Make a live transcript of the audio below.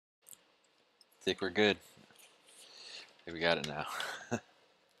Think we're good. Okay, we got it now.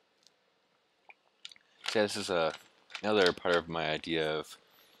 So yeah, this is another part of my idea of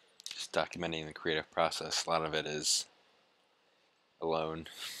just documenting the creative process. A lot of it is alone,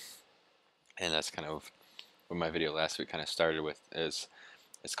 and that's kind of what my video last week kind of started with. Is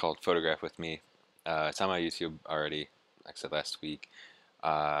It's called Photograph with Me. It's on my YouTube already, like I said last week.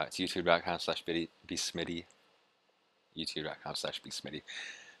 It's youtube.com/bsmitty. youtube.com/bsmitty.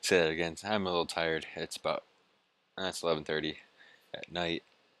 Say that again. I'm a little tired. It's 11:30 at night,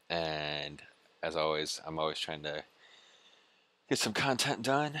 and as always, I'm always trying to get some content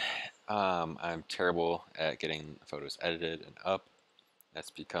done. I'm terrible at getting photos edited and up.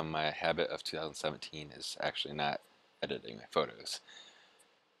 That's become my habit of 2017 is actually not editing my photos.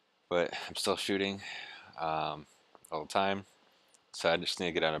 But I'm still shooting all the time, so I just need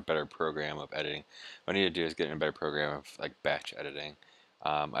to get on a better program of editing. What I need to do is get in a better program of like batch editing.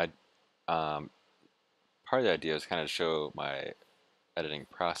 I Part of the idea is kind of show my editing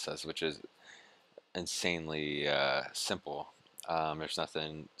process, which is insanely simple. There's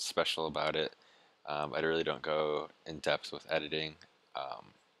nothing special about it. I really don't go in depth with editing.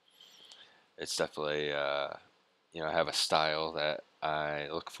 Um, it's definitely, I have a style that I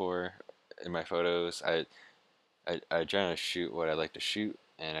look for in my photos. I generally shoot what I like to shoot,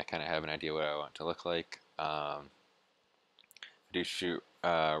 and I kind of have an idea what I want to look like. I do shoot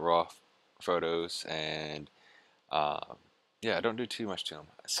raw photos, and um, yeah, I don't do too much to them.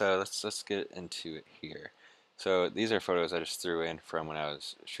 So let's get into it here. So these are photos I just threw in from when I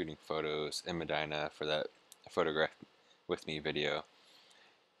was shooting photos in Medina for that photograph with me video.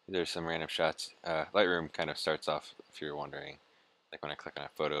 There's some random shots. Lightroom kind of starts off, if you're wondering, like when I click on a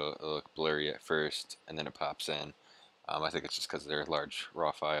photo, it'll look blurry at first, and then it pops in. I think it's just because they're large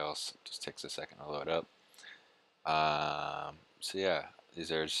raw files. It just takes a second to load up. So yeah,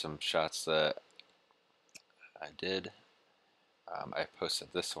 these are some shots that I did. I posted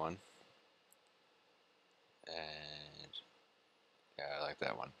this one, and yeah, I like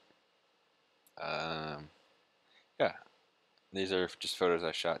that one. Um, yeah, these are just photos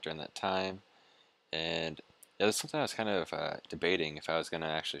I shot during that time, and yeah, that's something I was kind of debating if I was gonna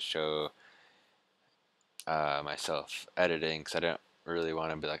actually show myself editing, because I don't really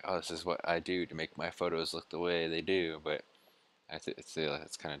want to be like, oh, this is what I do to make my photos look the way they do. But feel like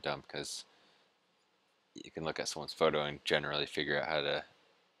it's kind of dumb because you can look at someone's photo and generally figure out how to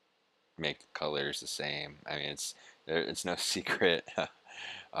make the colors the same. I mean, it's no secret.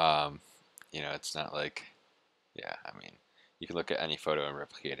 um, it's not like, yeah. I mean, you can look at any photo and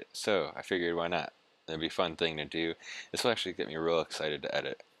replicate it. So I figured, why not? It'd be a fun thing to do. This will actually get me real excited to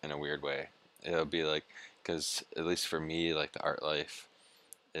edit in a weird way. It'll be like, because at least for me, like the art life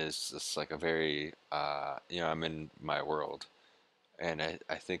is just like a very, I'm in my world. And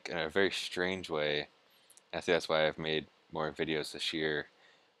I think in a very strange way, I think that's why I've made more videos this year,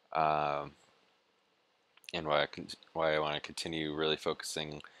 um, and why I want to continue really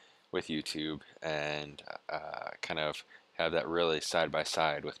focusing with YouTube and kind of have that really side by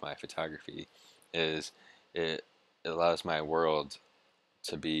side with my photography is it, it allows my world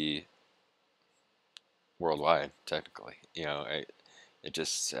to be worldwide technically. It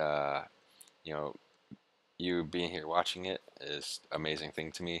just you know you being here watching it is amazing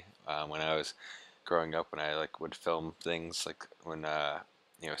thing to me. When I was growing up, when I like would film things like when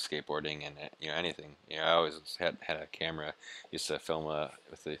skateboarding and anything, I always had a camera. Used to film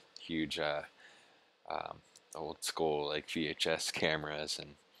with a huge um, old school like VHS cameras,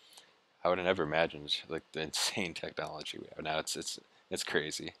 and I would have never imagined like the insane technology we have now. It's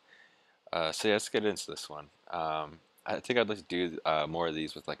crazy. So yeah, let's get into this one. I think I'd like to do more of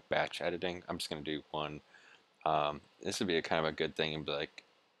these with like batch editing. I'm just gonna do one. This would be a kind of a good thing and be like,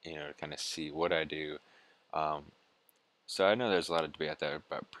 to kind of see what I do. Um, so I know there's a lot of debate out there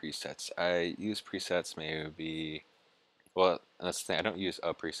about presets. I use presets maybe, well, that's the thing. I don't use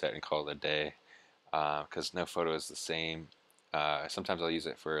a preset and call it a day because no photo is the same. Sometimes I'll use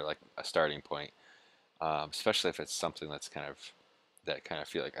it for like a starting point, especially if it's something that kind of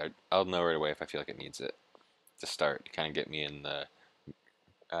feel like I'll know right away if I feel like it needs it to start to kind of get me in the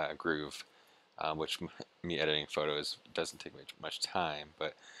groove, which me editing photos doesn't take much time.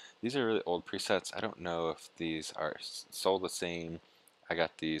 But these are really old presets. I don't know if these are sold the same. I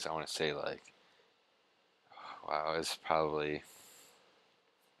got these, I want to say like, wow, it's probably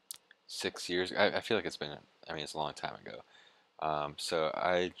 6 years. I feel like I mean, it's a long time ago. So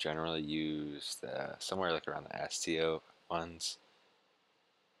I generally use somewhere like around the STO ones.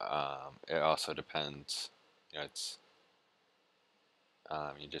 It also depends. It's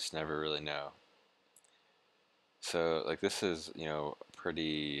you just never really know. So like this is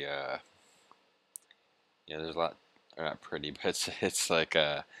pretty. there's a lot, or not pretty, but it's like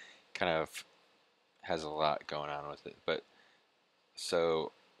kind of has a lot going on with it. But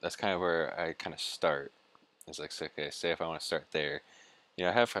so that's kind of where I kind of start. It's like, so, okay, say if I want to start there,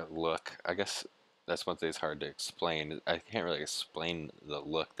 I have a look. I guess that's one thing that's hard to explain. I can't really explain the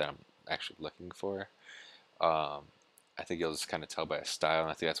look that I'm actually looking for. Um, I think you'll just kind of tell by a style, and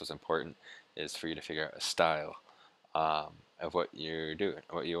I think that's what's important is for you to figure out a style of what you're doing,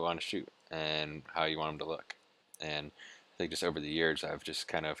 what you want to shoot, and how you want them to look. And I think just over the years, I've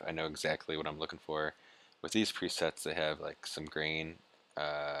just I know exactly what I'm looking for. With these presets, they have like some grain.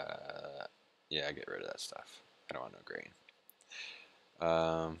 Yeah, I get rid of that stuff. I don't want no grain.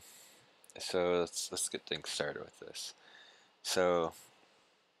 Um, so let's get things started with this. So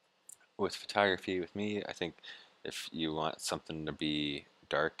with photography, with me, I think if you want something to be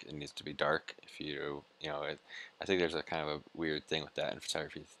dark, it needs to be dark. If I think there's a kind of a weird thing with that in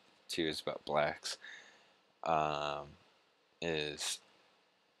photography too, is about blacks. Um, is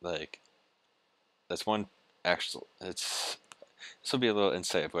like that's one actual. This will be a little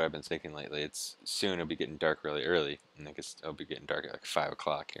insight of what I've been thinking lately. It's soon it'll be getting dark really early, and I guess it'll be getting dark at like 5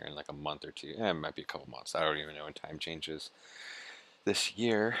 o'clock here in like a month or two. It might be a couple months. I don't even know when time changes this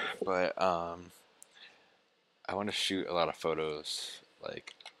year, but I want to shoot a lot of photos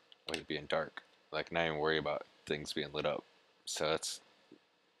like with it being dark, like not even worry about things being lit up. So that's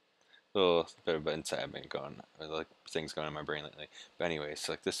a little bit of an insight I've been going, or like things going on in my brain lately. But anyway,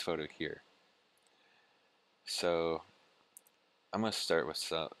 so like this photo here. So I'm gonna start with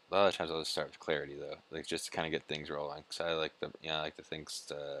some. A lot of times I'll just start with clarity though, like just to kind of get things rolling. Cause I like I like the things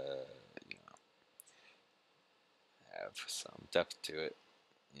to you know have some depth to it.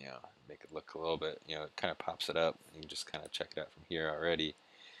 Make it look a little bit. It kind of pops it up. You can just kind of check it out from here already.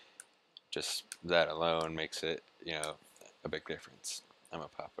 Just that alone makes it a big difference. I'm gonna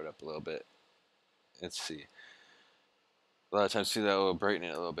pop it up a little bit. Let's see. A lot of times too that will brighten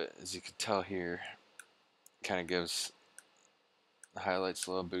it a little bit, as you can tell here. Kind of gives the highlights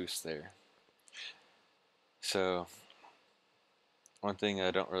a little boost there. So one thing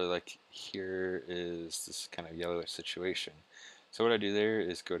I don't really like here is this kind of yellowish situation. So what I do there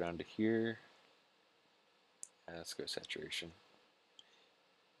is go down to here. Let's go saturation.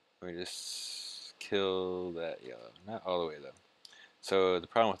 We just kill that yellow. Not all the way though. So the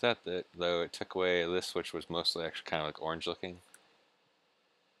problem with that though, it took away this, which was mostly actually kind of like orange looking.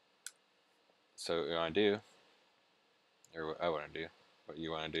 So what you want to do, or what I want to do, what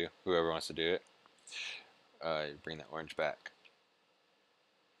you want to do, whoever wants to do it, you bring that orange back,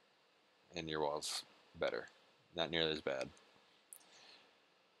 and your wall's better. Not nearly as bad.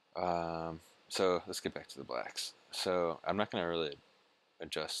 So let's get back to the blacks. So I'm not going to really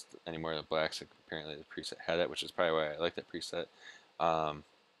adjust any more of the blacks. Like apparently the preset had it, which is probably why I like that preset. Um,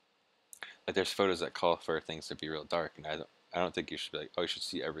 like there's photos that call for things to be real dark, and I don't think you should be like, oh, you should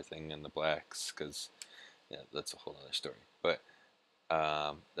see everything in the blacks, because that's a whole other story. But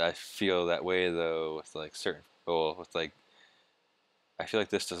I feel that way though with like certain, well, with like, I feel like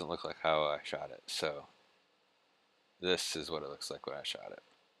this doesn't look like how I shot it. So this is what it looks like when I shot it.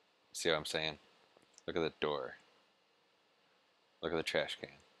 See what I'm saying? Look at the door. Look at the trash can.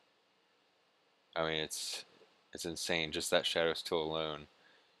 I mean, it's insane. Just that shadows tool alone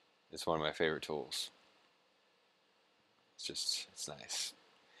is one of my favorite tools. It's nice.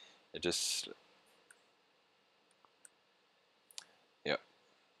 It just, yep,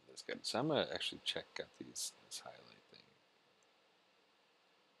 that's good. So I'm gonna actually check out this highlight thing.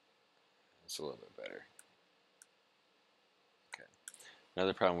 It's a little bit better. Okay.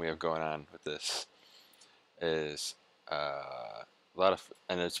 Another problem we have going on with this is a lot of,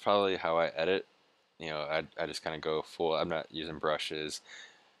 and it's probably how I edit. I just kind of go full. I'm not using brushes.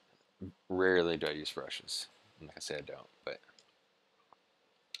 Rarely do I use brushes. I'm not gonna say I don't, but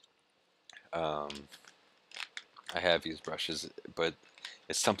um, I have used brushes, but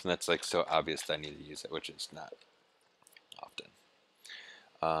it's something that's like so obvious that I need to use it, which is not often.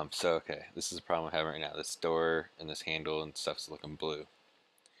 So okay, this is a problem I'm having right now. This door and this handle and stuff is looking blue.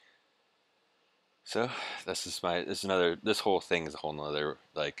 So this whole thing is a whole nother,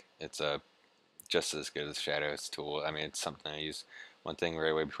 like, it's a just as good as shadows tool. I mean, it's something I use. One thing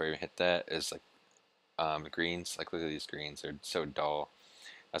right away before you even hit that is like greens. Like, look at these greens; they're so dull.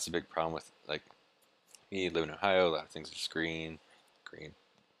 That's a big problem with like me living in Ohio. A lot of things are just green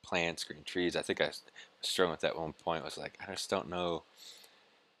plants, green trees. I think I was struggling with that at one point. Was like, I just don't know.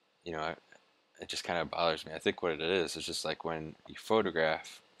 You know, it just kind of bothers me. I think what it is just like when you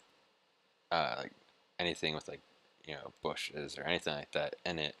photograph like anything with like bushes or anything like that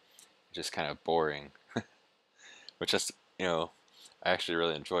in it, it's just kind of boring. Which is I actually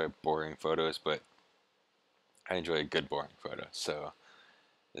really enjoy boring photos, but I enjoy a good boring photo. So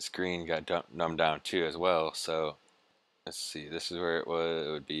this green got numbed down too as well. So let's see, this is where it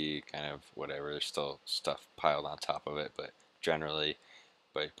would be kind of whatever. There's still stuff piled on top of it, but generally,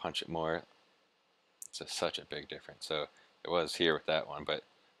 but you punch it more, it's such a big difference. So it was here with that one, but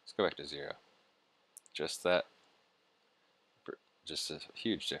let's go back to 0. Just that, just a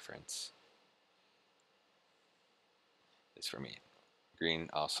huge difference is for me. Green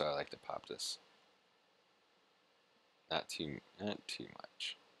also, I like to pop this. Not too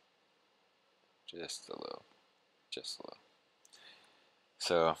much. Just a little, just a little.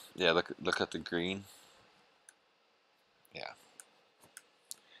 So yeah, look at the green. Yeah,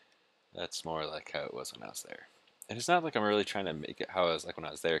 that's more like how it was when I was there. And it's not like I'm really trying to make it how I was like when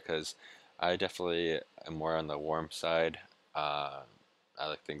I was there, because I definitely am more on the warm side. Um, I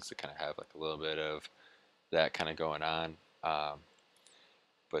like things that kind of have like a little bit of that kind of going on.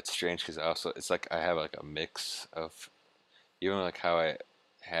 But it's strange because it's like I have like a mix of, even like how I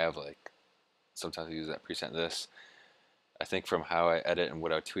have like sometimes I use that preset this. I think from how I edit and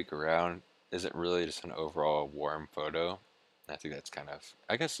what I tweak around isn't really just an overall warm photo. I think that's kind of,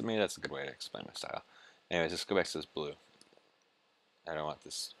 I guess maybe that's a good way to explain my style. Anyways, let's go back to this blue. I don't want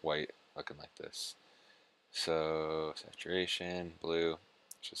this white looking like this. So saturation, blue,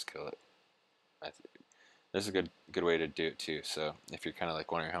 just kill it. This is a good way to do it too. So if you're kind of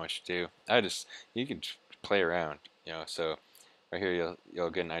like wondering how much to do, you can play around, So right here you'll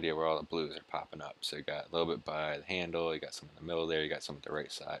get an idea where all the blues are popping up. So you got a little bit by the handle, you got some in the middle there, you got some at the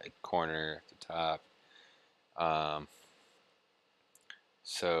right side corner, at the top. Um,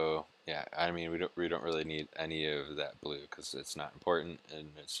 so yeah, I mean we don't really need any of that blue because it's not important and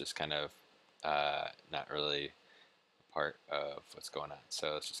it's just kind of not really a part of what's going on.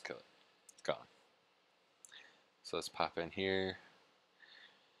 So let's just kill it. It's gone. So let's pop in here.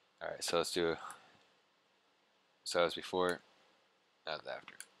 All right, so let's do. So that was before, now it's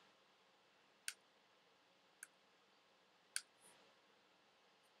after.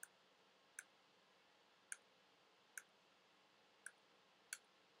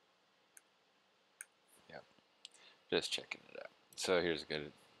 Yep, just checking it out. So here's a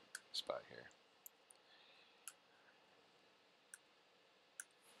good spot here.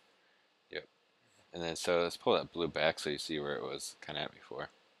 Yep, and then so let's pull that blue back so you see where it was kind of at before. It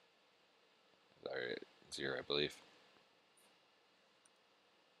was already at 0, I believe.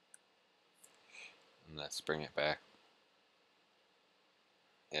 And let's bring it back.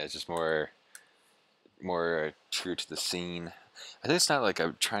 Yeah, it's just more true to the scene. I think it's not like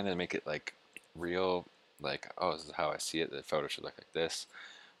I'm trying to make it like real, like, oh, this is how I see it. The photo should look like this.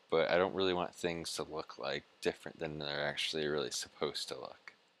 But I don't really want things to look like different than they're actually really supposed to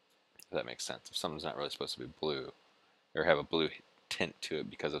look. If that makes sense. If something's not really supposed to be blue or have a blue tint to it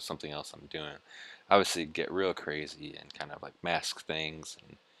because of something else I'm doing, obviously get real crazy and kind of like mask things.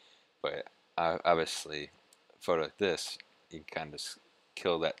 But obviously, a photo like this, you can kind of just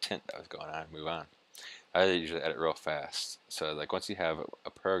kill that tint that was going on and move on. I usually edit real fast. So like once you have a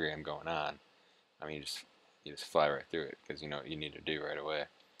program going on, I mean you just fly right through it because you know what you need to do right away.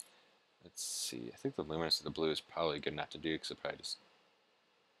 Let's see. I think the luminance of the blue is probably good not to do because it probably just,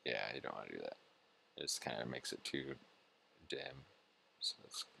 yeah, you don't want to do that. It just kind of makes it too dim. So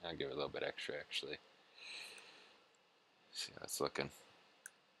I'll give it a little bit extra actually. See how it's looking.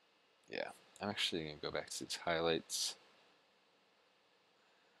 Yeah, I'm actually gonna go back to these highlights.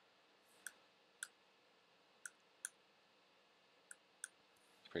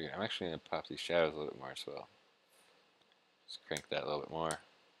 It's pretty good. I'm actually gonna pop these shadows a little bit more as well. Just crank that a little bit more.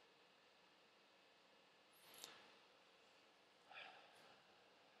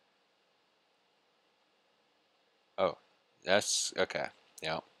 Oh, that's okay.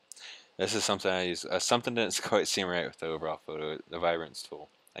 Yeah, this is something I use. Something that's quite seem right with the overall photo, the vibrance tool.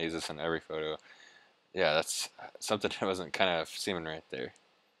 I use this in every photo. Yeah, that's something that wasn't kind of seeming right there.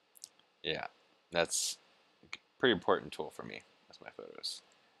 Yeah, that's a pretty important tool for me with my photos.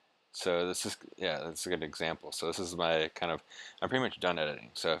 So this is, yeah, that's a good example. So this is my kind of, I'm pretty much done editing.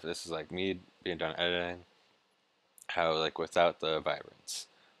 So if this is like me being done editing, how like without the vibrance,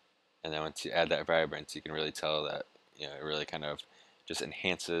 and then once you add that vibrance, you can really tell that, it really kind of just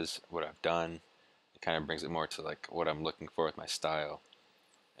enhances what I've done. It kind of brings it more to like what I'm looking for with my style,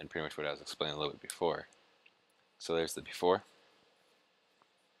 and pretty much what I was explaining a little bit before. So there's the before,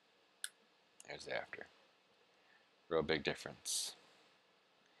 there's the after. Real big difference.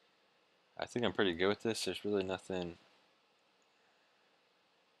 I think I'm pretty good with this. There's really nothing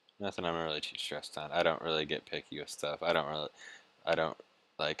I'm really too stressed on. I don't really get picky with stuff. I don't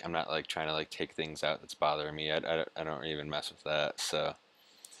like, I'm not like trying to like take things out that's bothering me. I don't even mess with that. So,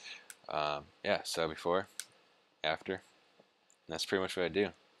 yeah, so before, after. And that's pretty much what I do.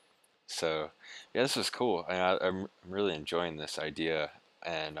 So, yeah, this was cool. I'm really enjoying this idea,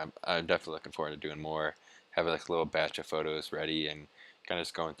 and I'm definitely looking forward to doing more. Having like a little batch of photos ready and kind of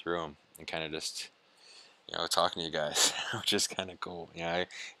just going through them and kind of just talking to you guys, which is kind of cool.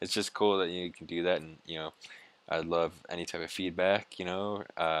 It's just cool that you can do that, and I'd love any type of feedback.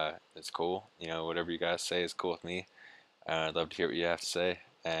 It's cool. Whatever you guys say is cool with me. I'd love to hear what you have to say.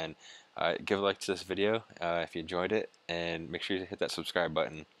 And give a like to this video if you enjoyed it, and make sure you hit that subscribe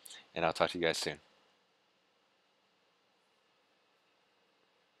button. And I'll talk to you guys soon.